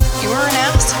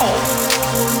glasses.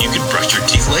 Oh, you can brush your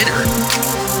teeth later.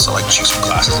 So like chicks with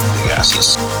glasses and big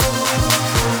asses.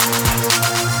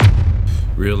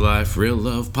 Real Life, Real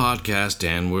Love podcast,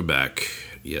 and we're back.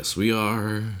 Yes, we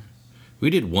are. We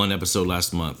did one episode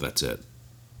last month. That's it.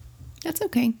 That's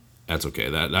okay. That's okay.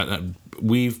 That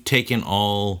we've taken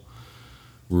all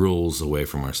rules away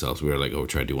from ourselves. We were like, oh, we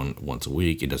try to do one once a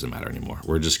week. It doesn't matter anymore.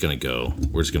 We're just gonna go.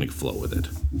 We're just gonna flow with it.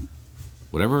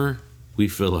 Whatever we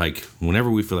feel like, whenever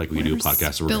we feel like we can do a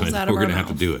podcast, we're gonna have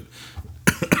to do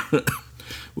it.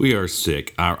 We are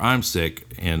sick. I'm sick,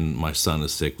 and my son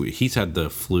is sick. He's had the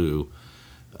flu.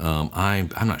 I'm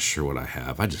not sure what I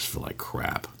have. I just feel like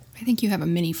crap. I think you have a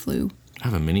mini flu. I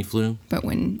have a mini flu? But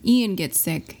when Ian gets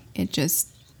sick,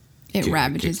 it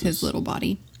ravages his little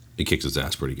body. It kicks his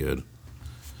ass pretty good.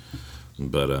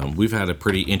 But we've had a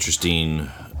pretty interesting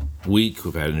week.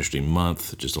 We've had an interesting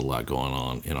month. Just a lot going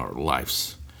on in our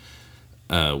lives.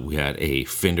 We had a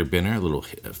fender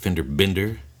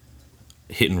bender,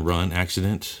 hit and run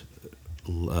accident.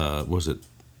 Was it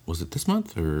this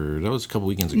month, or that was a couple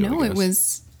weekends ago? No, it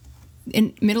was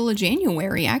in middle of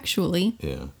January, actually.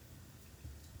 Yeah.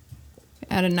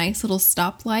 At a nice little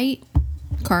stoplight,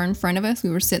 car in front of us. We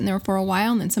were sitting there for a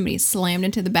while, and then somebody slammed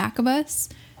into the back of us.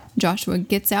 Joshua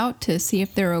gets out to see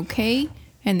if they're okay,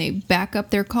 and they back up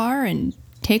their car and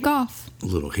take off.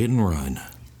 Little hit and run.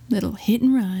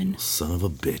 Son of a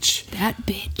bitch. That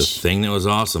bitch. The thing that was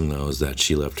awesome, though, is that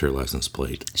she left her license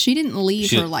plate. She didn't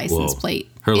leave her license plate.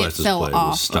 Her license plate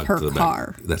was stuck of her to the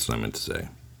car. back. That's what I meant to say.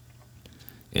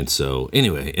 And so,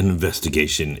 anyway, an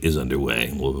investigation is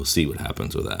underway. We'll see what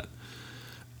happens with that.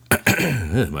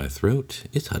 My throat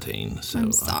is hurting, so I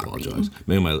apologize.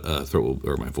 Maybe my throat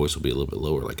or my voice will be a little bit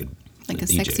lower, like a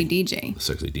DJ. Sexy DJ. A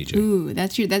sexy DJ. Ooh,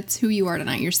 that's who you are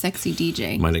tonight. You're sexy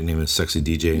DJ. My nickname is Sexy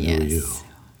DJ, and yes. Who are you?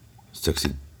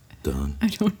 Sexy Don. I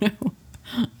don't know.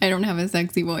 I don't have a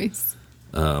sexy voice.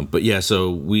 But yeah, so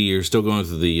we are still going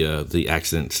through the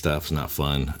accident stuff. It's not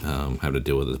fun. Having to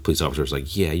deal with it. The police officer was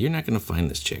like, "Yeah, you're not going to find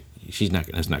this chick. It's not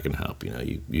going to help. You know,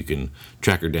 you can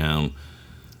track her down."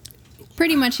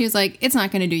 Pretty much, he was like, "It's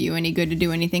not going to do you any good to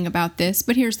do anything about this.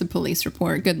 But here's the police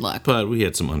report. Good luck." But we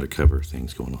had some undercover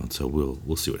things going on, so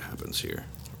we'll see what happens here.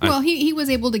 Well, he was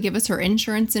able to give us her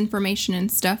insurance information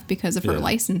and stuff because of her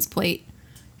license plate.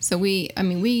 So we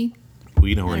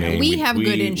know her name. We have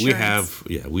good insurance.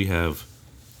 We have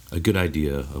a good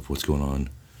idea of what's going on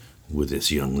with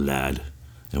this young lad.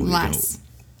 And Lass.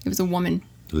 It was a woman.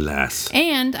 Lass.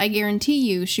 And I guarantee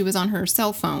you she was on her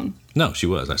cell phone. No, she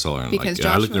was. I saw her. I looked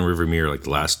in the rearview mirror like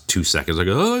the last 2 seconds. I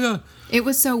go, oh my God. It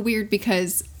was so weird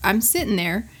because I'm sitting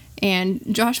there and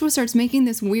Joshua starts making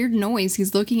this weird noise.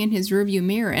 He's looking in his rearview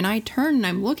mirror and I turn and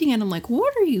I'm looking at him like,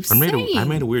 what are you saying? I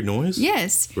made a weird noise?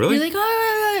 Yes. Really? You're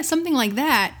like, something like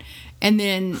that. And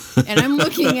I'm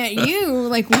looking at you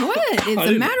like, what is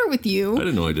the matter with you? I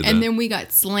didn't know I did that. And then we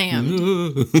got slammed.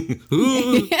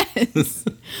 Yes.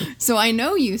 So I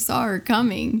know you saw her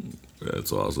coming.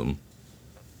 That's awesome.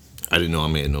 I didn't know I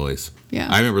made a noise. Yeah.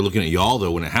 I remember looking at y'all,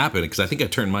 though, when it happened, because I think I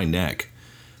turned my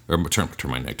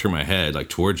head like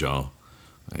towards y'all.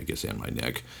 I guess, and my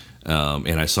neck.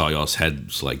 And I saw y'all's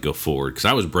heads like go forward because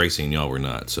I was bracing, y'all were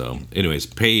not. So, anyways,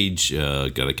 Paige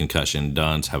got a concussion.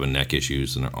 Don's having neck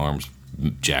issues and her arms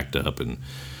jacked up, and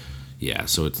yeah,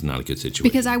 so it's not a good situation.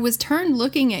 Because I was turned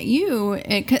looking at you,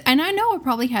 and I know I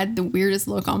probably had the weirdest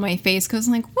look on my face because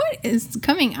I'm like, what is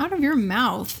coming out of your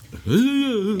mouth?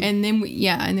 and then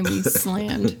we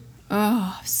slammed.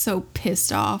 Oh, so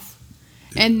pissed off.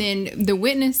 And then the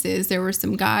witnesses, there were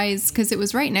some guys, because it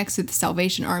was right next to the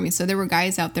Salvation Army, so there were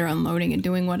guys out there unloading and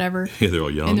doing whatever. Yeah, they're all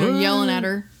yelling. And they're yelling at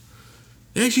her.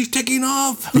 Yeah, she's taking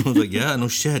off. I was like, yeah, no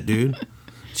shit, dude.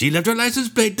 She left her license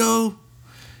plate, though.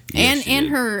 Yes, and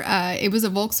her, it was a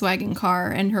Volkswagen car,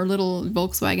 and her little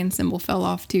Volkswagen symbol fell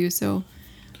off, too, so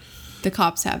the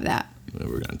cops have that. We're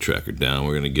going to track her down.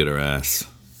 We're going to get her ass.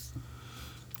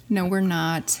 No, we're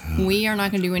not. We are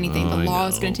not going to do anything. The law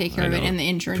is going to take care of it, and the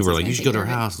insurance People is are like, going to you should go to her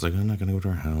house. It's like, I'm not going to go to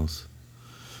her house.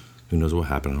 Who knows what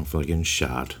happened? I don't feel like getting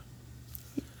shot.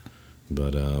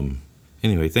 But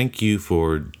anyway, thank you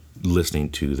for listening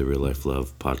to the Real Life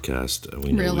Love podcast.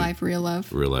 Real life, real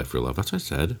love. Real life, real love. That's what I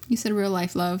said. You said real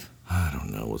life love. I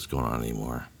don't know what's going on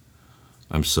anymore.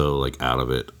 I'm so like out of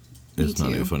it. It's not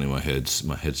even funny. My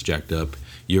head's jacked up.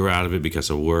 You're out of it because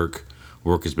of work.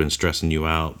 Work has been stressing you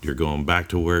out. You're going back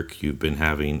to work. You've been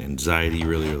having anxiety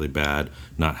really, really bad.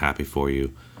 Not happy for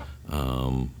you.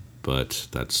 But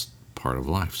that's part of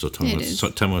life. So tell me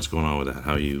what's going on with that.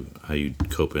 How you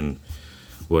coping?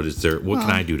 What can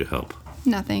I do to help?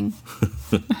 Nothing.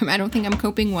 I don't think I'm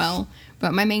coping well.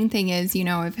 But my main thing is,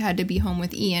 I've had to be home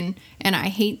with Ian, and I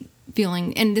hate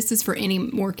feeling, and this is for any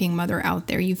working mother out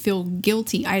there, you feel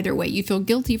guilty either way. You feel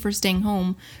guilty for staying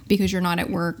home because you're not at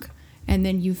work, and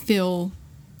then you feel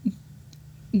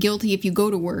guilty if you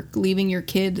go to work, leaving your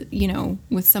kid,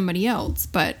 with somebody else.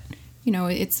 But,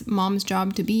 it's mom's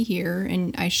job to be here,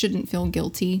 and I shouldn't feel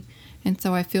guilty. And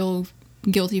so I feel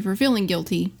guilty for feeling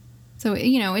guilty. So,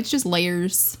 it's just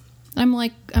layers. I'm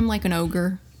like an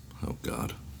ogre. Oh,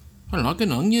 God. I'm like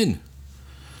an onion.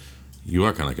 You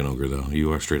are kind of like an ogre, though.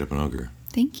 You are straight up an ogre.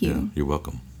 Thank you. Yeah, you're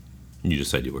welcome. You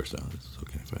just said you were, so it's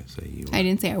okay if I say you are. I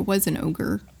didn't say I was an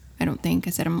ogre. I don't think.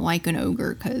 I said I'm like an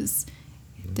ogre because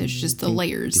there's just the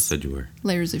layers. You said you were.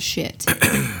 Layers of shit.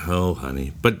 Oh,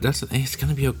 honey. But it's going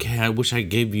to be okay. I wish I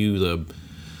could give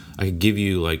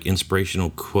you like inspirational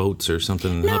quotes or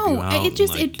something to help you out. No,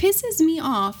 it pisses me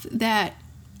off that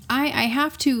I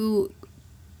have to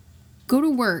go to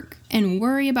work and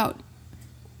worry about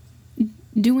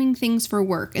doing things for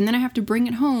work, and then I have to bring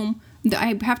it home.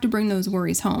 I have to bring those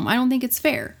worries home. I don't think it's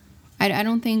fair. I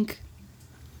don't think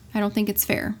it's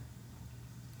fair.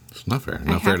 It's not fair.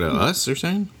 Not fair to us, you're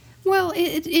saying? Well,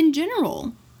 in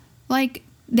general, like,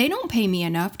 they don't pay me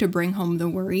enough to bring home the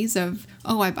worries of,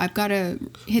 I've got to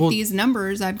hit these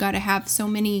numbers. I've got to have so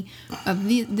many of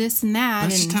this and that.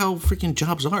 That's just how freaking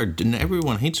jobs are. And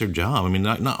everyone hates their job. I mean,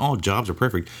 not all jobs are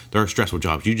perfect. There are stressful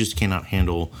jobs. You just cannot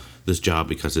handle this job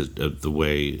because of the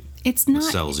way it's not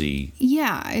salesy.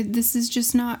 Yeah, this is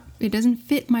just not. It doesn't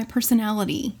fit my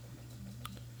personality.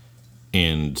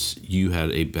 And you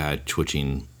had a bad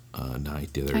twitching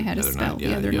night the other night. I had a spell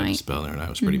the other night. night. A spell the other night. It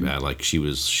was pretty bad. Like, she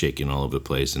was shaking all over the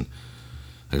place. And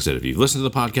like I said, if you've listened to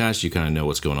the podcast, you kind of know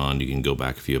what's going on. You can go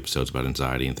back a few episodes about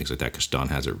anxiety and things like that, because Dawn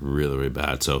has it really, really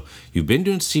bad. So you've been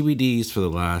doing CBDs for the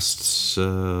last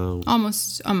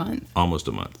almost a month. Almost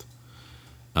a month.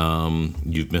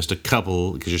 You've missed a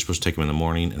couple because you're supposed to take them in the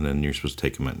morning, and then you're supposed to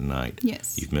take them at night.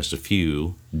 Yes. You've missed a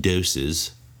few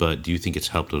doses, but do you think it's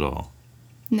helped at all?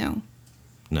 No.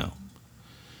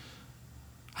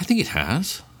 I think it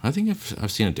has. I think I've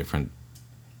seen a different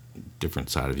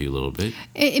side of you a little bit.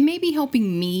 It may be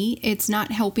helping me. It's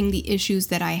not helping the issues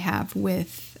that I have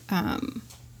with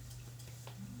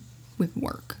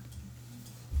work.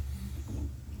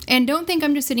 And don't think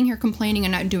I'm just sitting here complaining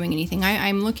and not doing anything.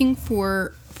 I'm looking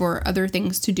for other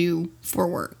things to do for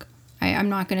work. I'm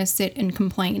not going to sit and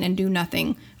complain and do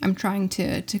nothing. I'm trying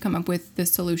to come up with the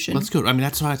solution. That's good. I mean,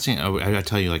 that's why I'm saying, I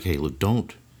tell you, like, hey, look,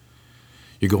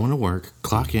 you're going to work,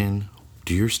 clock in,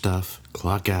 do your stuff,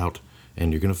 clock out,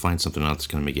 and you're going to find something else that's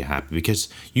going to make you happy, because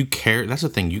you care. That's the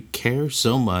thing. You care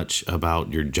so much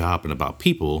about your job and about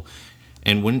people.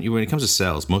 And when it comes to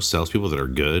sales, most salespeople that are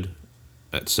good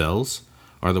at sales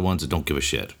are the ones that don't give a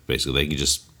shit. Basically, they can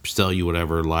just sell you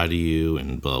whatever, lie to you,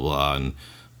 and blah, blah,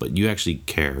 but you actually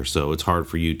care. So it's hard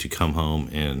for you to come home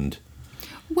and...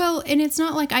 Well, and it's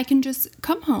not like I can just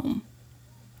come home.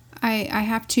 I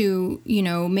have to,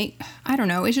 I don't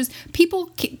know. It's just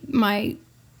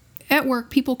at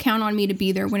work, people count on me to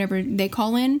be there whenever they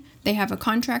call in. They have a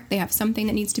contract. They have something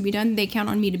that needs to be done. They count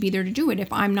on me to be there to do it.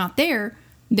 If I'm not there,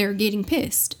 they're getting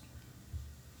pissed.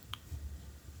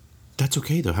 That's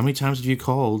okay, though. How many times have you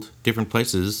called different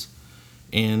places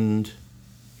and,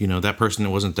 that person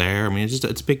that wasn't there? I mean, it's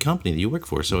a big company that you work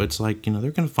for. So it's like, they're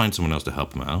going to find someone else to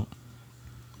help them out.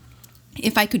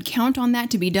 If I could count on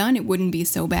that to be done, it wouldn't be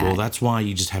so bad. Well, that's why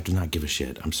you just have to not give a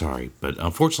shit. I'm sorry. But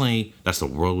unfortunately, that's the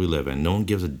world we live in. No one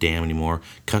gives a damn anymore.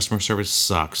 Customer service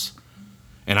sucks.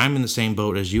 And I'm in the same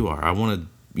boat as you are. I want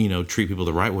to, treat people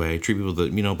the right way. Treat people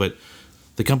but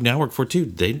the company I work for, too,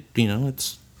 they're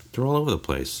all over the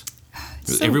place.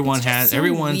 Everyone's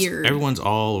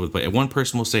all over the place. One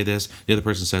person will say this, the other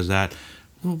person says that.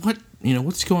 Well,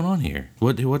 what's going on here?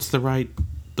 What's the right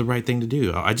thing to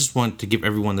do? I just want to give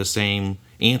everyone the same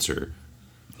answer,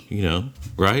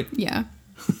 right? Yeah.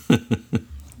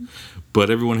 But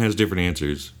everyone has different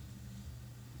answers.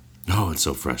 Oh, it's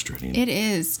so frustrating. It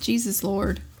is. Jesus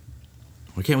Lord.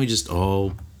 Why can't we just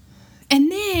all... And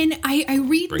then I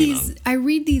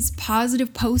read these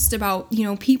positive posts about,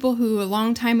 people who a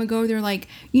long time ago, they're like,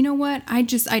 you know what? I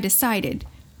decided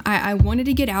I wanted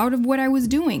to get out of what I was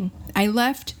doing. I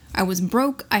left. I was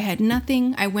broke. I had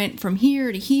nothing. I went from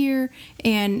here to here,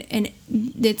 and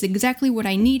that's exactly what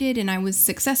I needed. And I was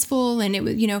successful. And it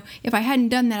was, if I hadn't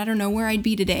done that, I don't know where I'd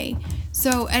be today.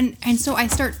 So, and so I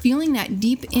start feeling that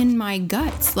deep in my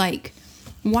guts. Like,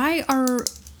 why are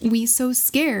we so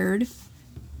scared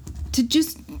to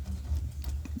just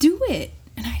do it?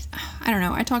 And I don't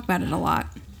know. I talk about it a lot.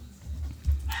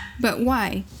 But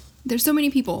why? There's so many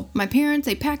people. My parents,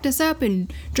 they packed us up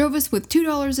and drove us with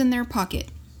 $2 in their pocket.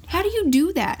 How do you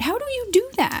do that? How do you do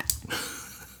that?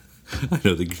 I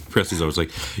know the Presley's always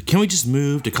like, can we just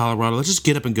move to Colorado? Let's just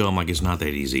get up and go. I'm like, it's not that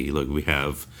easy. Look, we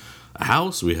have a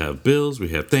house, we have bills, we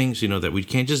have things, that we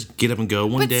can't just get up and go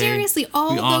one day. But seriously,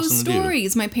 all those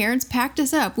stories, my parents packed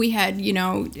us up. We had,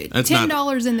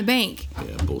 $10 in the bank.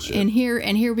 Yeah, bullshit. And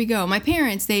here we go. My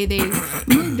parents, they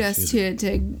moved us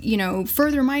to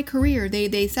further my career.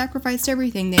 They sacrificed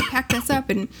everything. They packed us up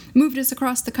and moved us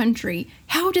across the country.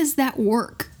 How does that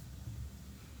work?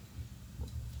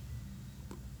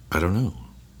 I don't know.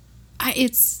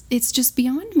 It's just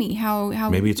beyond me how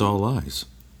maybe it's all lies.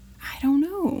 I don't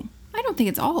know. I don't think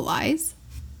it's all lies.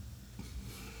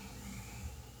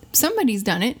 Somebody's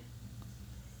done it.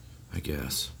 I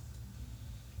guess.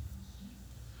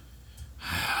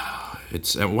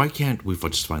 It's why can't we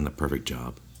just find the perfect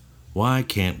job? Why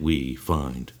can't we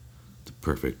find the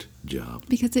perfect job?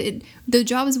 Because the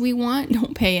jobs we want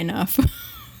don't pay enough.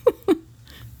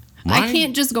 I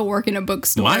can't just go work in a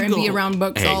bookstore and be around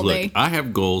books all day. I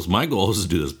have goals. My goal is to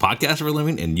do this podcast for a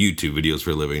living and YouTube videos for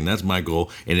a living. That's my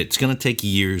goal. And it's going to take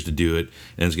years to do it.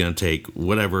 And it's going to take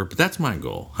whatever. But that's my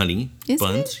goal. Honey,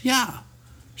 buns. Yeah.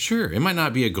 Sure. It might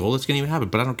not be a goal that's going to even happen.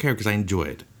 But I don't care because I enjoy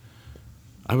it.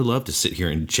 I would love to sit here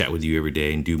and chat with you every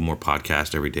day and do more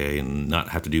podcasts every day and not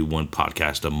have to do one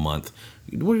podcast a month.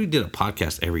 What if we did a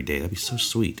podcast every day? That'd be so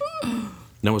sweet.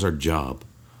 That was our job.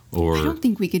 Or I don't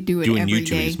think we could do it doing every YouTube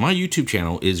day. videos. My YouTube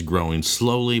channel is growing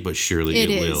slowly but surely. It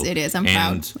will. It is. I'm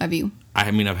proud of you.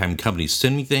 I've having companies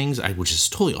send me things, which is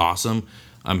totally awesome.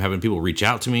 I'm having people reach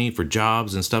out to me for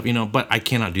jobs and stuff, but I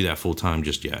cannot do that full time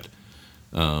just yet.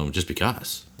 Just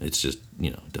because it's just,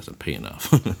 it doesn't pay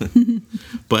enough.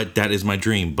 But that is my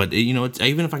dream. But,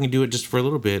 even if I can do it just for a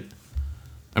little bit,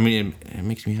 it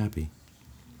makes me happy.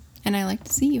 And I like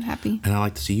to see you happy. And I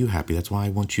like to see you happy. That's why I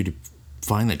want you to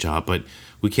find that job. But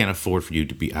we can't afford for you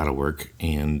to be out of work.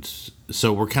 And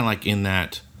so we're kind of like in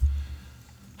that.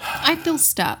 I feel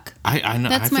stuck. I know.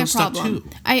 That's I feel my stuck problem. too.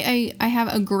 I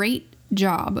have a great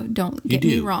job. Don't get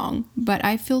me wrong, but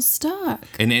I feel stuck.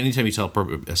 And anytime you tell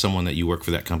someone that you work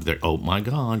for that company, they're, oh my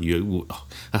God,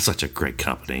 that's such a great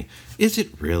company. Is it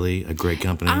really a great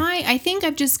company? I think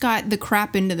I've just got the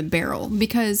crap into the barrel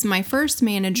because my first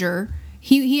manager,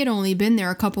 he had only been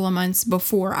there a couple of months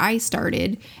before I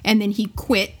started, and then he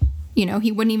quit.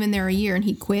 He wasn't even there a year and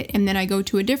he quit. And then I go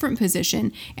to a different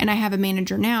position and I have a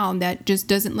manager now that just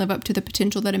doesn't live up to the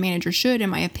potential that a manager should, in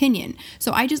my opinion.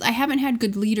 So I haven't had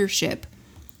good leadership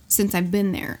since I've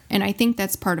been there. And I think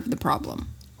that's part of the problem.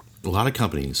 A lot of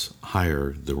companies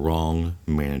hire the wrong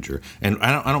manager. And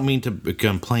I don't mean to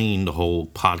complain the whole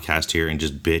podcast here and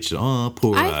just bitch, oh,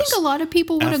 poor us. I think a lot of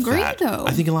people would agree, though.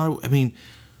 I think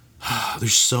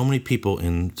there's so many people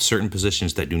in certain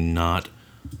positions that do not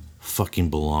fucking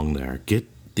belong there. Get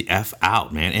the F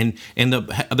out, man. And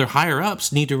their higher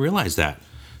ups need to realize that.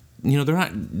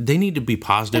 They need to be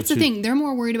positive. That's the thing. They're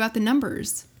more worried about the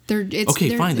numbers.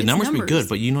 Okay, fine. The numbers be good,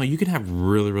 but you can have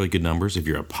really, really good numbers if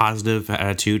you're a positive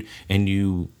attitude and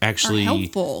you actually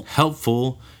are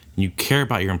helpful, and you care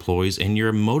about your employees and you're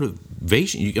a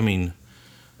motivation.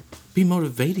 Be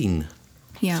motivating.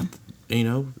 Yeah.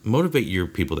 Motivate your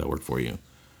people that work for you,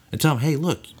 and tell them, hey,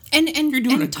 look. And you're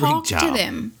doing a talk great job. to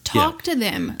them. Talk to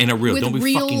them. In a real, with don't be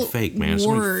real fucking fake, man.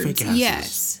 So many fake asses.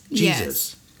 Yes.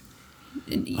 Jesus.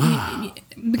 Yes.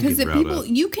 Because the people,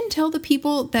 you can tell the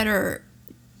people that are,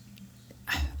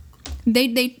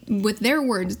 they with their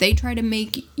words, they try to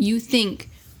make you think.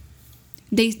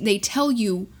 They tell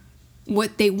you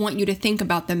what they want you to think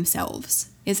about themselves.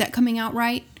 Is that coming out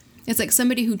right? It's like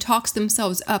somebody who talks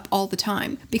themselves up all the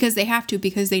time because they have to,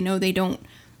 because they know they don't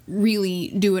really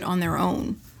do it on their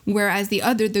own. Whereas the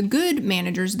good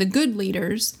managers, the good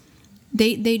leaders,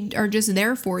 they are just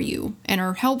there for you and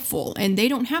are helpful, and they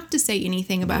don't have to say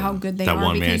anything about how good they are. That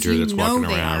one manager that's walking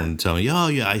around are. and telling you, oh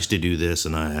yeah, I used to do this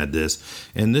and I had this,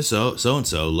 and this so and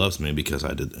so loves me because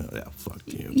I did that. Yeah, fuck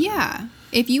you. Man. Yeah,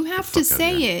 if you have to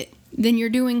say it, then you're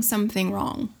doing something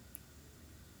wrong.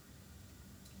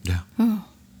 Yeah. Oh.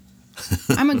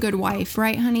 I'm a good wife,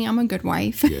 right, honey? I'm a good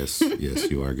wife. Yes,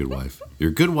 you are a good wife.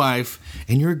 You're a good wife,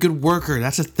 and you're a good worker.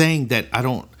 That's a thing that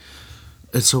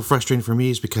it's so frustrating for me,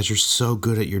 is because you're so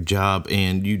good at your job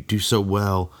and you do so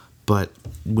well, but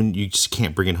when you just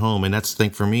can't bring it home. And that's the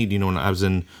thing for me, when I was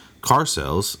in car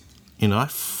sales, I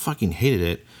fucking hated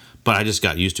it, but I just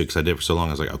got used to it because I did it for so long.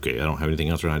 I was like, okay, I don't have anything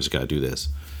else right now. I just got to do this.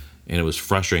 And it was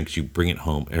frustrating because you bring it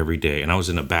home every day. And I was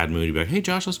in a bad mood. You'd be like, hey,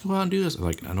 Josh, let's go out and do this. I'm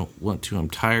like, I don't want to. I'm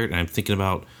tired. And I'm thinking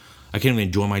about, I can't even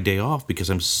enjoy my day off because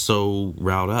I'm so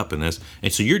riled up in this.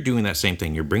 And so you're doing that same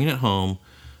thing. You're bringing it home,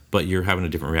 but you're having a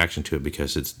different reaction to it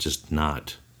because it's just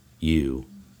not you.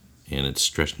 And it's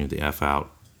stressing you the F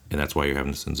out. And that's why you're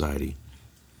having this anxiety.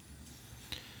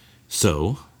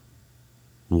 So,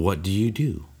 what do you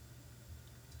do?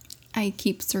 I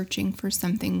keep searching for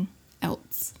something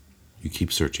else. You keep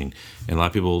searching. And a lot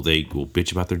of people, they will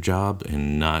bitch about their job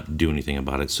and not do anything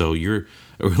about it. So or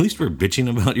at least we're bitching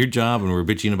about your job and we're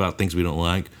bitching about things we don't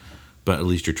like, but at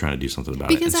least you're trying to do something about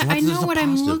because it. Because I know what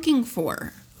I'm looking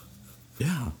for.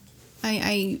 Yeah.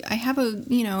 I have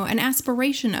an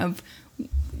aspiration of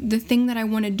the thing that I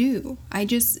want to do.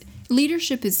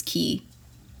 Leadership is key.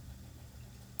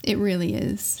 It really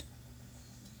is.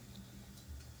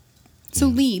 So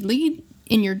lead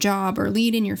in your job or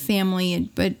lead in your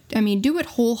family, but do it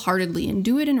wholeheartedly and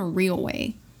do it in a real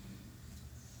way.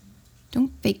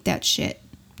 Don't fake that shit.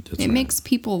 It makes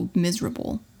people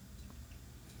miserable.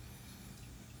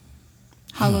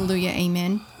 Hallelujah,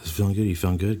 amen. Is it feeling good? You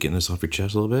feeling good? Getting this off your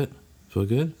chest a little bit? Feel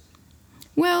good?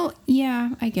 Well,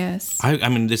 yeah, I guess. I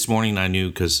mean, this morning I knew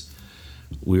because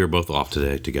we were both off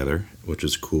today together, which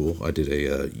was cool. I did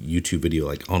a YouTube video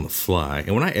like on the fly.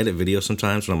 And when I edit videos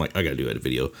sometimes, when I'm like, I gotta do edit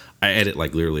video, I edit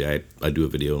like literally, I do a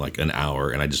video in like an hour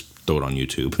and I just throw it on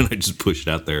YouTube and I just push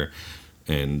it out there.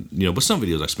 And, but some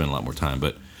videos I spend a lot more time.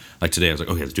 But like today I was like,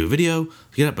 okay, let's do a video.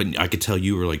 Yeah, but I could tell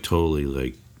you were like totally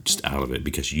like just out of it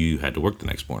because you had to work the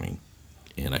next morning.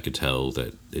 And I could tell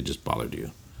that it just bothered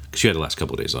you. Because you had the last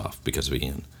couple of days off because of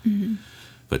Ian. Mm-hmm.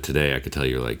 But today I could tell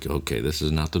you're like, okay, this is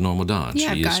not the normal Dawn.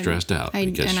 Yeah, she is stressed out.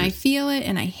 I feel it,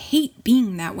 and I hate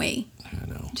being that way. I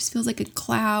know. It just feels like a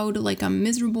cloud, like I'm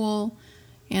miserable,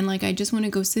 and like I just want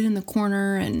to go sit in the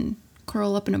corner and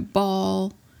curl up in a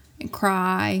ball and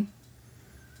cry.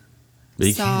 But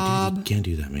you sob. Can't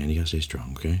do that, man. You gotta stay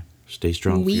strong, okay? Stay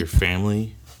strong Weep. for your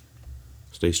family.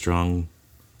 Stay strong.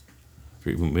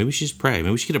 Maybe we should just pray.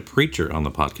 Maybe we should get a preacher on the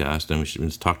podcast and we should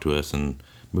just talk to us, and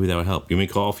maybe that would help. You want me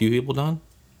to call a few people, Don?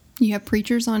 You have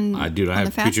preachers on I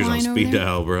have preachers on speed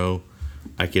dial, bro.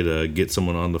 I could get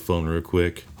someone on the phone real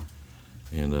quick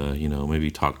and,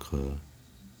 maybe talk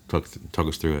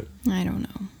us through it. I don't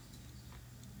know. No.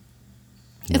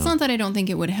 It's not that I don't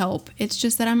think it would help. It's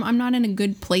just that I'm not in a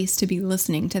good place to be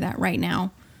listening to that right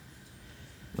now.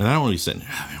 And I don't want to be sitting,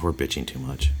 we're bitching too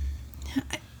much.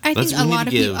 I think a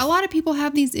lot of people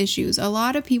have these issues. A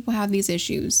lot of people have these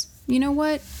issues. You know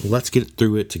what? Let's get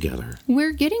through it together.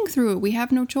 We're getting through it. We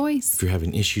have no choice. If you're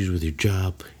having issues with your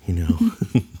job,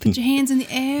 Put your hands in the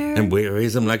air. And we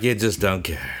raise them like you just don't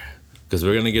care. Because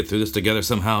we're going to get through this together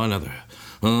somehow or another.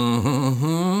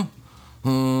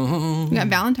 We got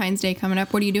Valentine's Day coming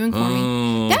up. What are you doing for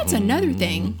me? That's another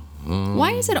thing.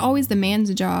 Why is it always the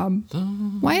man's job?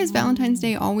 Why is Valentine's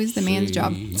Day always the man's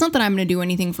job? It's not that I'm going to do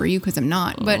anything for you because I'm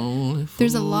not, but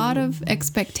there's a lot of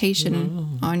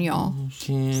expectation on y'all.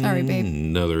 Sorry, babe.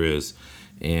 No, there is.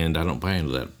 And I don't buy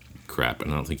into that crap,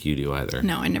 and I don't think you do either.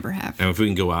 No, I never have. And if we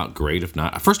can go out, great. If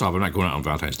not, first off, I'm not going out on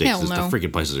Valentine's Day because the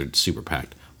freaking places are super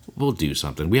packed. We'll do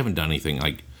something. We haven't done anything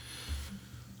like...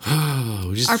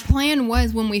 Our plan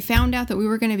was when we found out that we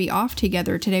were going to be off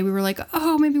together today, we were like,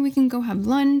 oh, maybe we can go have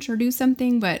lunch or do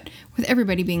something. But with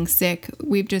everybody being sick,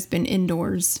 we've just been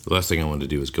indoors. The last thing I wanted to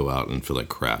do is go out and feel like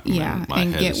crap. Yeah,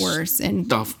 and get worse. And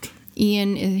stuffed.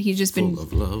 Ian, he's just been full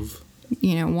of love.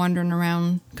 Wandering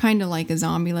around kind of like a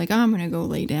zombie, like, I'm going to go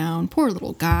lay down. Poor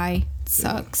little guy. It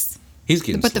sucks. He's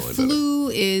getting But the flu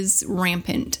is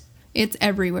rampant. It's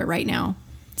everywhere right now.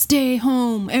 Stay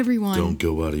home, everyone. Don't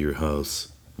go out of your house.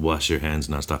 Wash your hands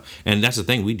nonstop. And that's the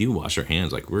thing, we do wash our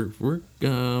hands. Like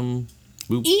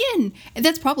Ian,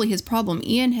 that's probably his problem.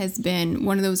 Ian has been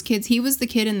one of those kids. He was the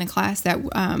kid in the class that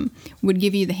would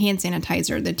give you the hand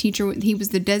sanitizer. The teacher, he was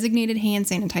the designated hand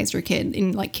sanitizer kid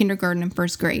in like kindergarten and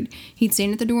first grade. He'd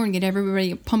stand at the door and get everybody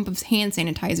a pump of hand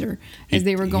sanitizer as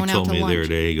they were going out to lunch. He told me the other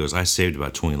day, he goes, I saved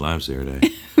about 20 lives the other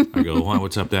day. I go, why,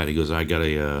 what's up, Dad? He goes, I got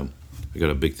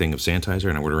a big thing of sanitizer,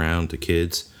 and I went around to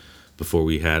kids before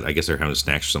we had, I guess they were having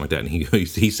snacks or something like that, and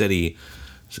he said he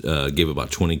gave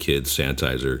about 20 kids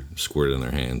sanitizer squirted in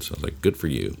their hands. I was like, good for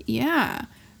you. Yeah,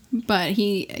 but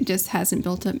he just hasn't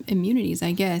built up immunities,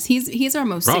 I guess. He's our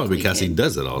most probably because kid. He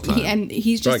does it all the time. And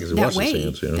he's just that way.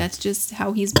 Hands, That's just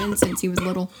how he's been since he was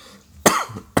little.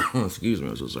 Excuse me,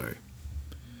 I'm so sorry.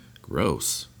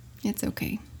 Gross. It's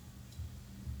okay.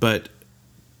 But,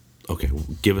 okay,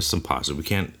 give us some positive. We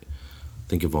can't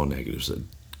think of all negatives.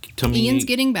 Tell me, Ian's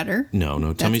getting better.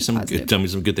 No. Tell me some good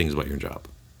things about your job.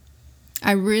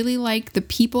 I really like the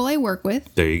people I work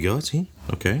with. There you go. See?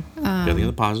 Okay. Got any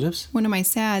other positives? One of my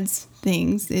sad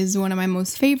things is one of my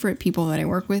most favorite people that I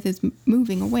work with is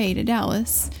moving away to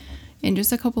Dallas in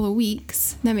just a couple of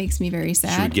weeks. That makes me very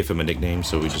sad. Should we give him a nickname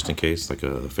so we just in case, like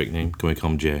a fake name? Can we call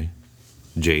him Jay?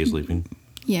 Jay is leaving.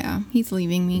 Yeah, he's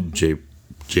leaving me.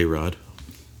 J Rod.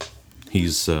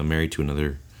 He's married to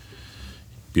another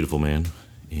beautiful man.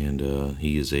 And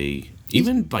he is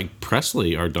even like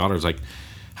Presley, our daughter's like,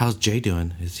 how's Jay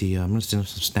doing? Is he? I'm gonna send him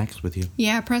some snacks with you.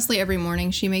 Yeah, Presley every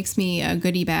morning she makes me a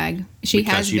goodie bag. She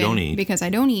Because has you been don't eat. because I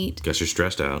don't eat Guess you're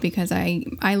stressed out. because I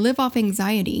live off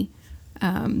anxiety.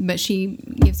 But she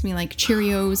gives me like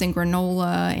Cheerios and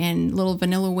granola and little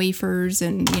vanilla wafers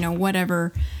and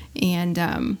whatever.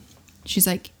 And she's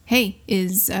like, "Hey,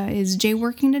 is Jay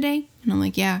working today?" And I'm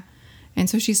like, "Yeah." And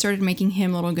so she started making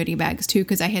him little goodie bags too,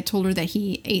 because I had told her that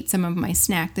he ate some of my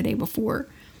snack the day before.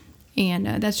 And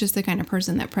that's just the kind of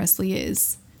person that Presley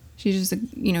is. She's just,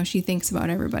 she thinks about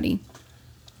everybody.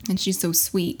 And she's so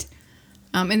sweet.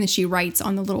 And then she writes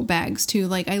on the little bags too,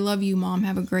 like, "I love you, Mom.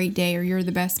 Have a great day," or "You're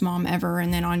the best mom ever."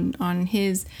 And then on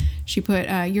his, she put,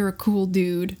 "You're a cool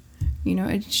dude."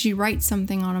 She writes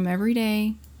something on him every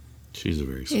day. She's a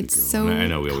very sweet It's girl. so And I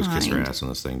know we always kiss her kind. ass on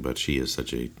this thing, but she is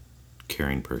such a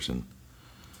caring person.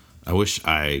 I wish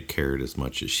I cared as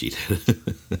much as she did.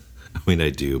 I mean, I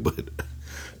do, but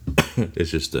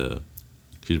it's just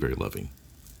she's very loving,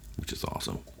 which is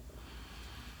awesome.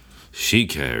 She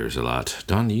cares a lot.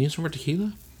 Don, do you use some more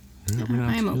tequila?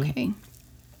 I'm okay.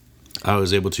 I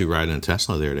was able to ride in a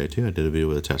Tesla the other day too. I did a video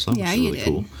with a Tesla, Yeah, which is you really did.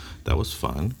 cool. That was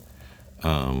fun.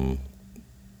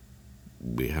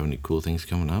 We have any cool things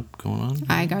going on?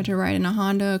 I got to ride in a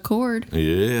Honda Accord.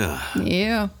 Yeah.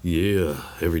 Yeah,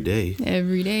 Every day.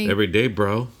 every day. Every day,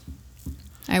 bro.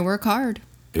 I work hard.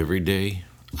 Every day.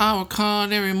 I work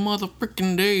hard every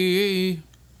motherfucking day.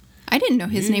 I didn't know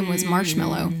his name was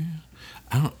Marshmallow.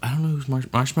 I don't know who's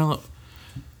Marshmallow.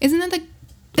 Isn't that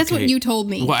that's what Okay. you told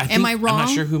me? Well, Am I wrong? I'm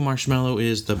not sure who Marshmallow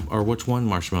is, or which one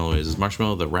Marshmallow is. Is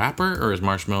Marshmallow the rapper, or is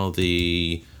Marshmallow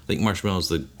I think Marshmallow's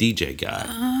the DJ guy.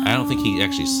 I don't think he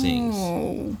actually sings.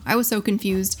 Oh, I was so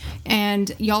confused.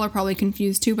 And y'all are probably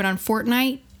confused too, but on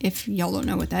Fortnite, if y'all don't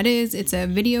know what that is, it's a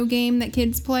video game that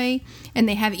kids play, and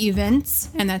they have events,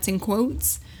 and that's in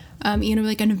quotes.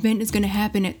 Like an event is going to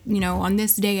happen at, on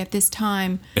this day at this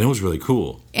time. And it was really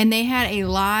cool. And they had a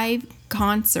live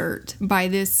concert by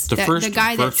this, The first the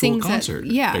guy that virtual sings concert,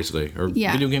 yeah, basically, or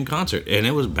yeah. video game concert, and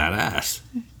it was badass.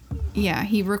 Yeah,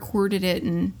 he recorded it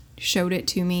and showed it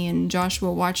to me, and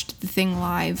Joshua watched the thing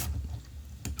live.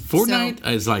 Fortnite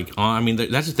is like, I mean,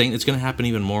 that's the thing. It's going to happen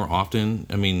even more often.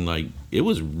 I mean, like, it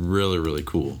was really, really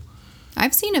cool.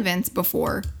 I've seen events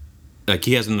before. Like,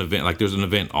 he has an event, like, there's an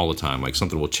event all the time. Like,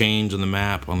 something will change on the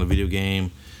map, on the video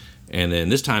game. And then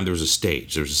this time there was a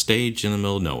stage. There was a stage in the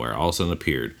middle of nowhere. All of a sudden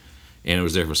appeared. And it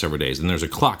was there for several days. And there's a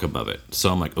clock above it.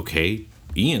 So I'm like, okay,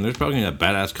 Ian, there's probably a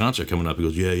badass concert coming up. He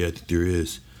goes, yeah, I think there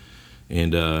is.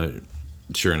 And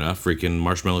sure enough, freaking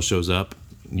Marshmallow shows up,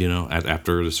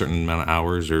 after a certain amount of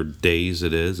hours or days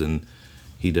it is. And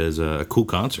he does a cool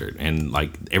concert. And,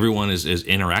 like, everyone is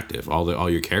interactive, all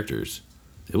your characters.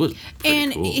 It was pretty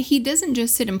And cool. he doesn't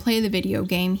just sit and play the video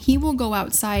game. He will go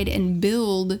outside and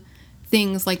build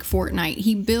things like Fortnite.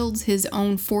 He builds his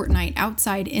own Fortnite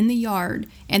outside in the yard,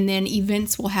 and then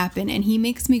events will happen. And he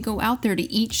makes me go out there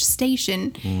to each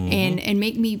station and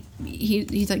make me.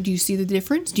 He's like, "Do you see the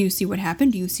difference? Do you see what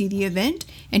happened? Do you see the event?"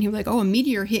 And he'll be like, "Oh, a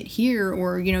meteor hit here,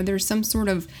 or there's some sort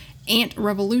of ant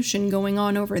revolution going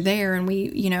on over there," and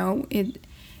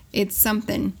it's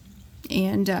something.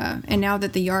 And now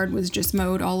that the yard was just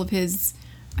mowed, all of his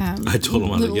I told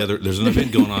him together. There's an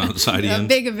event going on outside. a Ian.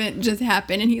 big event just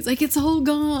happened, and he's like, "It's all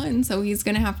gone," so he's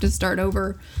gonna have to start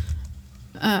over.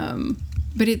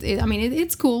 But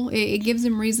it's cool. It gives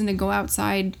him reason to go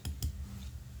outside.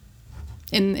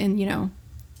 In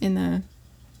the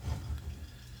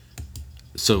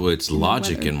So it's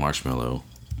Logic weather. and Marshmallow.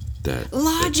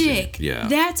 Logic. Yeah.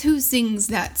 That's who sings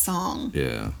that song.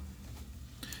 Yeah.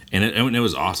 And it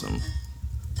was awesome.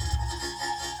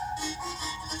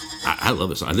 I love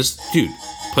this song. Dude,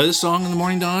 play this song in the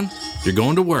morning, Dawn. You're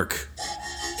going to work.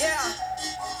 Yeah.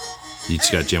 You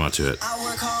just gotta jam out to it. I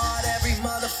work hard every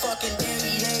motherfucking day.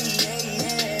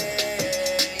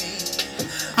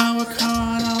 I work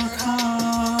hard.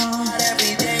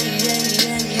 Every day.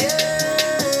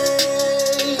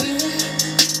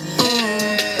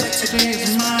 Today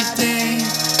is my day.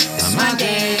 My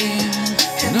day.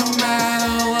 No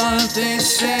matter what they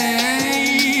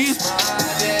say.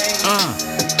 My day.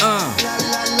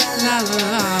 La la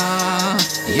la.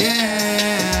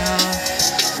 Yeah.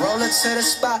 Roll it to the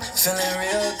spot, feeling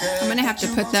real good. I'm gonna have to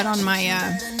put that on my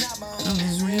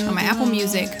Apple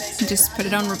Music. Just put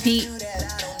it on repeat.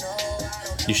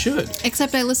 You should.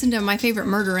 Except I listen to My Favorite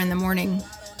Murder in the morning.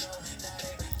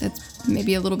 That's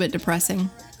maybe a little bit depressing.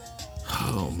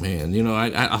 Oh man,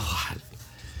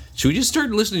 should we just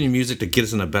start listening to music to get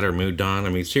us in a better mood, Don? I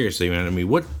mean, seriously, man. I mean,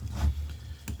 what?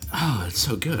 Oh, it's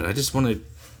so good. I just want to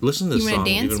listen to this You wanna song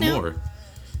dance even now? more.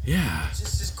 Yeah.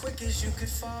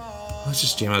 Let's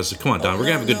just jam out. Come on, Don. We're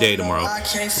gonna have a good day tomorrow. I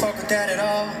can't fuck with that at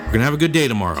all. We're gonna have a good day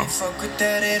tomorrow. Fuck with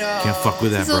that at all. Can't fuck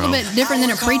with that, It's a little bro. bit different than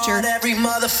a preacher. Every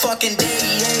motherfucking day.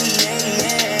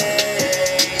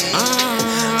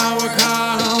 I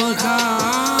work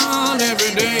hard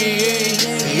every day.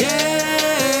 Yeah.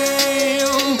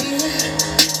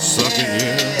 Suck it,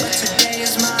 yeah. But today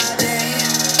is my day.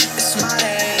 It's my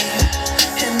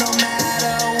day. And no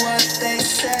matter what they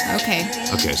say. Okay,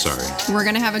 Okay, sorry. we're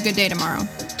gonna have a good day tomorrow.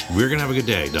 We're gonna have a good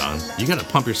day, Don. You gotta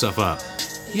pump yourself up.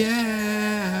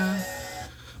 Yeah.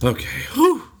 Okay.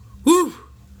 Whew. Whew.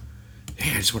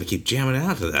 Hey, I just want to keep jamming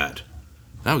out to that.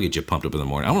 That'll get you pumped up in the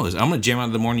morning. I'm gonna jam out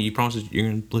in the morning. You promise you're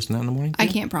gonna listen out in the morning? I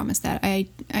can't promise that. I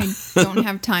don't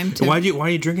have time to. Why are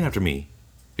you drinking after me?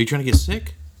 Are you trying to get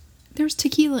sick? There's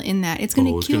tequila in that. It's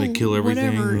gonna, It's gonna kill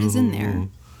everything. whatever is in there.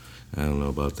 I don't know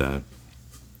about that.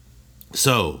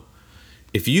 So,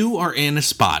 if you are in a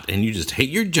spot and you just hate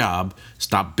your job,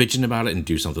 stop bitching about it and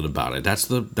do something about it. That's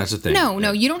the thing. No,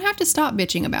 you don't have to stop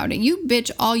bitching about it. You bitch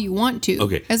all you want to.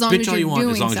 Okay. As long bitch as all you're you want,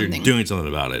 doing as long something. as you're doing something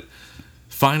about it.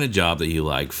 Find a job that you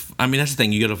like. I mean, that's the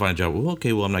thing. You got to find a job. Well, okay,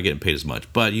 I'm not getting paid as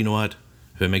much, but you know what?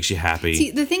 If it makes you happy.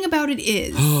 See, the thing about it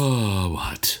is, Oh,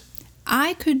 what?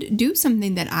 I could do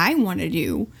something that I want to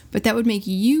do, but that would make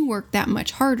you work that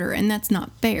much harder, and that's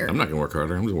not fair. I'm not gonna work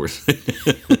harder. I'm just worse.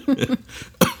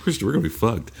 We're gonna be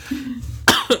fucked.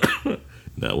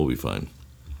 No, we'll be fine.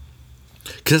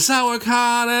 'Cause I work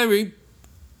hard every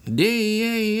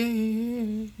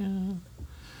day.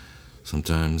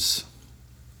 Sometimes.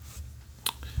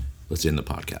 Let's end the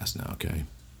podcast now, okay?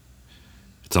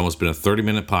 It's almost been a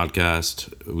 30-minute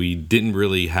podcast. We didn't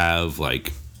really have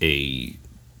like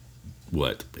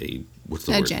what's the word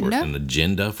for it? Agenda? An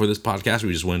agenda for this podcast.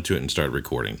 We just went into it and started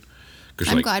recording. 'Cause,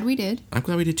 I'm glad we did. I'm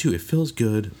glad we did too. It feels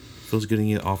good. It feels good to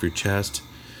get it off your chest.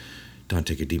 Don't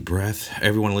take a deep breath.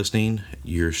 Everyone listening,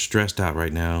 you're stressed out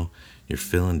right now. You're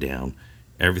feeling down.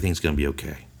 Everything's going to be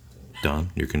okay. Don,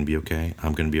 you're going to be okay.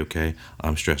 I'm going to be okay.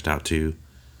 I'm stressed out too.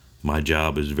 My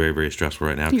job is very, very stressful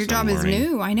right now. Your job is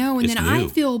new, I know. And It's then I new.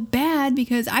 feel bad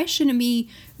because I shouldn't be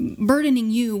burdening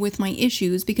you with my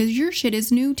issues because your shit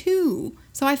is new too.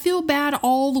 So I feel bad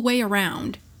all the way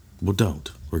around. Well, don't.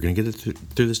 We're going to get it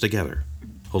through this together.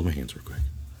 Hold my hands real quick.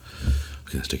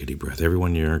 Okay, let's take a deep breath.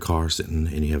 Everyone, you're in a car sitting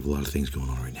and you have a lot of things going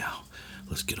on right now.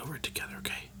 Let's get over it together,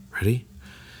 okay? Ready?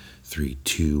 3,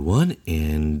 2, 1,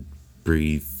 and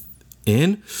breathe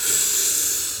in.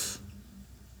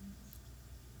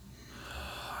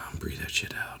 Breathe that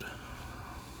shit out.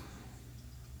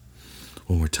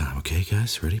 One more time, okay,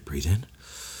 guys? Ready? Breathe in.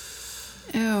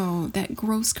 Oh, that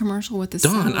gross commercial with the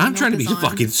Don, sour I'm milk trying to be is on.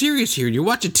 fucking serious here. You're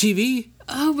watching TV.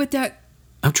 Oh, but that.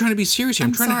 I'm trying to be serious here.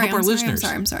 I'm trying to help our listeners.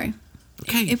 I'm sorry.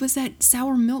 Okay. It was that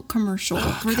sour milk commercial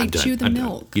where they I'm done. chew the I'm done.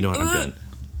 milk. You know what? I'm done.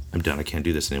 I'm done. I can't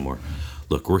do this anymore.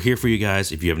 Look, we're here for you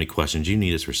guys. If you have any questions, you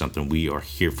need us for something, we are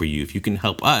here for you. If you can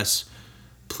help us,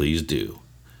 please do.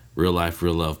 Real Life,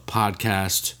 Real Love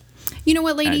Podcast You know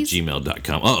what, at ladies?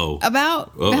 gmail.com. Uh-oh. About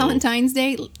Uh-oh. Valentine's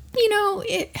Day, you know,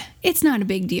 it's not a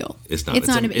big deal. It's not. It's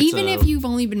not. It's Even a- if you've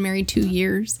only been married 2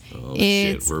 years, Oh,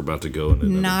 shit. it's We're about to go into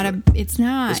not a. It's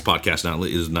not. This podcast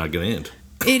is not going to end.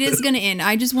 It is going to end.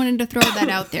 I just wanted to throw that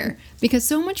out there because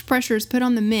so much pressure is put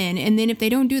on the men, and then if they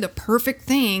don't do the perfect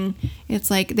thing, it's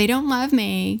like they don't love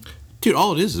me. Dude,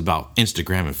 all it is about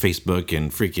Instagram and Facebook and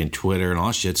freaking Twitter and all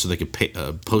that shit so they could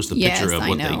post a picture Yes, of I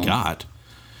what know. they got.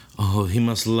 Oh, he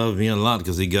must love me a lot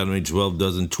because he got me 12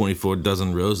 dozen, 24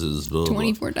 dozen roses. Blah, blah, blah.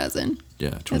 24 dozen. Yeah,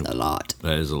 That's 20, a lot.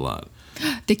 that is a lot.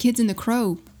 The kids in The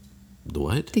Crow. The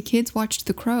what? The kids watched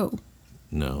The Crow.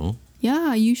 No.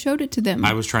 Yeah, you showed it to them.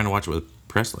 I was trying to watch it with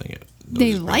Presley.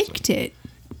 They liked it.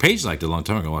 Paige liked it a long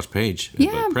time ago. I watched Paige.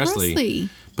 Yeah, But Presley.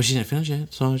 But she didn't finish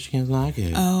it, so she can't like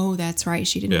it. Oh, that's right.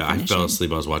 She didn't Yeah, I finish fell it.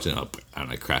 asleep. I was watching it up and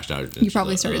I crashed out. You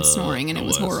probably started snoring and it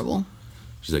was horrible.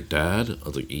 She's like, Dad? I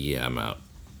was like, yeah, I'm out.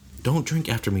 Don't drink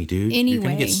after me, dude. You're Anyway,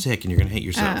 going to get sick and you're going to hate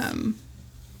yourself.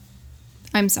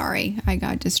 I'm sorry. I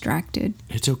got distracted.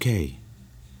 It's okay.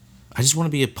 I just want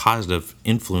to be a positive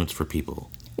influence for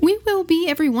people. We will be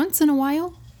every once in a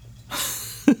while.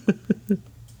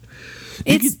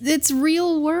 It's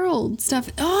real world stuff.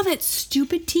 Oh, that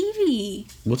stupid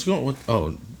TV. What's going on?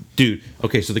 Oh, dude.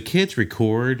 Okay, so the kids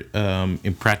record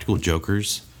Impractical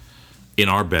Jokers in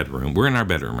our bedroom. We're in our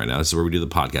bedroom right now. This is where we do the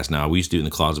podcast now. We used to do it in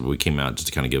the closet, but we came out just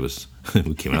to kind of give us...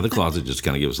 we came out of the closet just to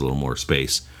kind of give us a little more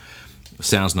space.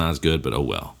 Sounds not as good, but oh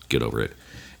well. Get over it.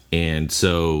 And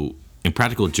so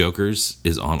Impractical Jokers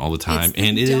is on all the time, It's the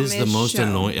and it is the dumbest most show.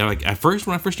 annoying. Like at first,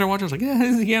 when I first started watching, I was like, "Yeah,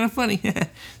 this is kind of funny. this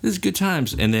is good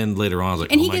times." And then later on, I was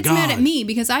like, And "Oh he my gets god!" mad at me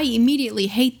because I immediately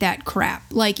hate that crap.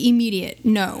 Like immediate,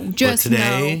 no, just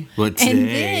today? no. But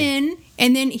today?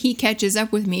 And then he catches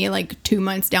up with me like 2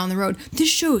 months down the road. This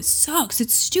show sucks.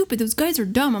 It's stupid. Those guys are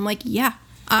dumb. I'm like, yeah,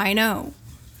 I know.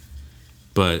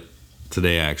 But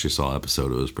today, I actually saw an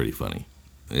episode. It was pretty funny.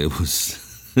 It was.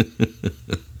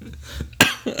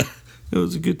 It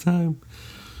was a good time.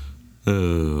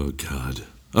 Oh God.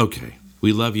 Okay.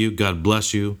 We love you. God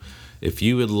bless you. If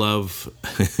you would love.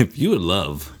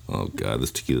 Oh God,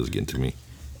 this tequila's getting to me.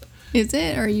 Is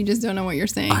it, or you just don't know what you're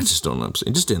saying? I just don't know what I'm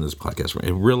saying. Just end this podcast.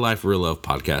 Real life, real love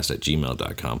podcast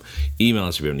 @gmail.com. Email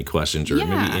us if you have any questions or Yeah,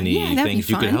 maybe yeah, that'd be anything you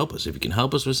could fun. help us. If you can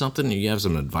help us with something and you have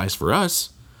some advice for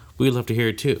us, we'd love to hear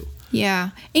it too.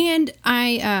 Yeah. And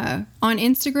I, on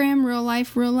Instagram, Real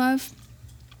Life, Real Love,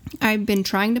 I've been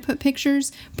trying to put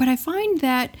pictures, but I find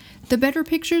that the better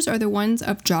pictures are the ones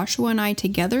of Joshua and I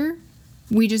together.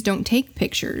 We just don't take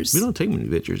pictures. We don't take many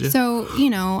pictures. Yeah. So,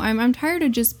 I'm tired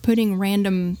of just putting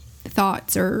random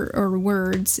thoughts or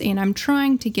words, and I'm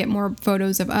trying to get more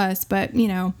photos of us, but, we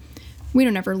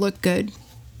don't ever look good.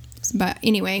 But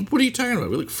anyway, What are you talking about?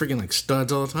 We look freaking like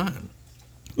studs all the time.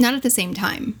 not at the same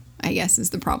time, I guess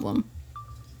is the problem.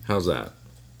 How's that?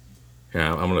 Here,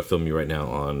 I'm going to film you right now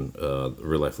on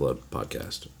Real Life Love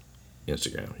podcast,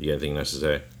 Instagram. You got anything nice to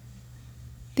say?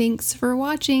 Thanks for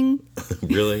watching.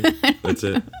 Really? That's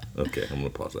it? Okay, I'm going to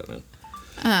pause that now.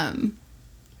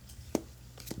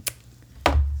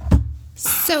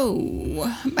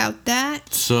 So, about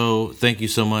that. So, thank you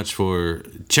so much for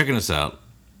checking us out,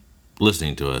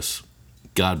 listening to us.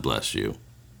 God bless you.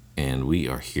 And we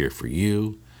are here for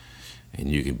you, and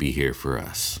you can be here for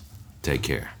us. Take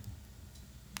care.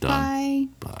 Done. Bye.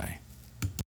 Bye.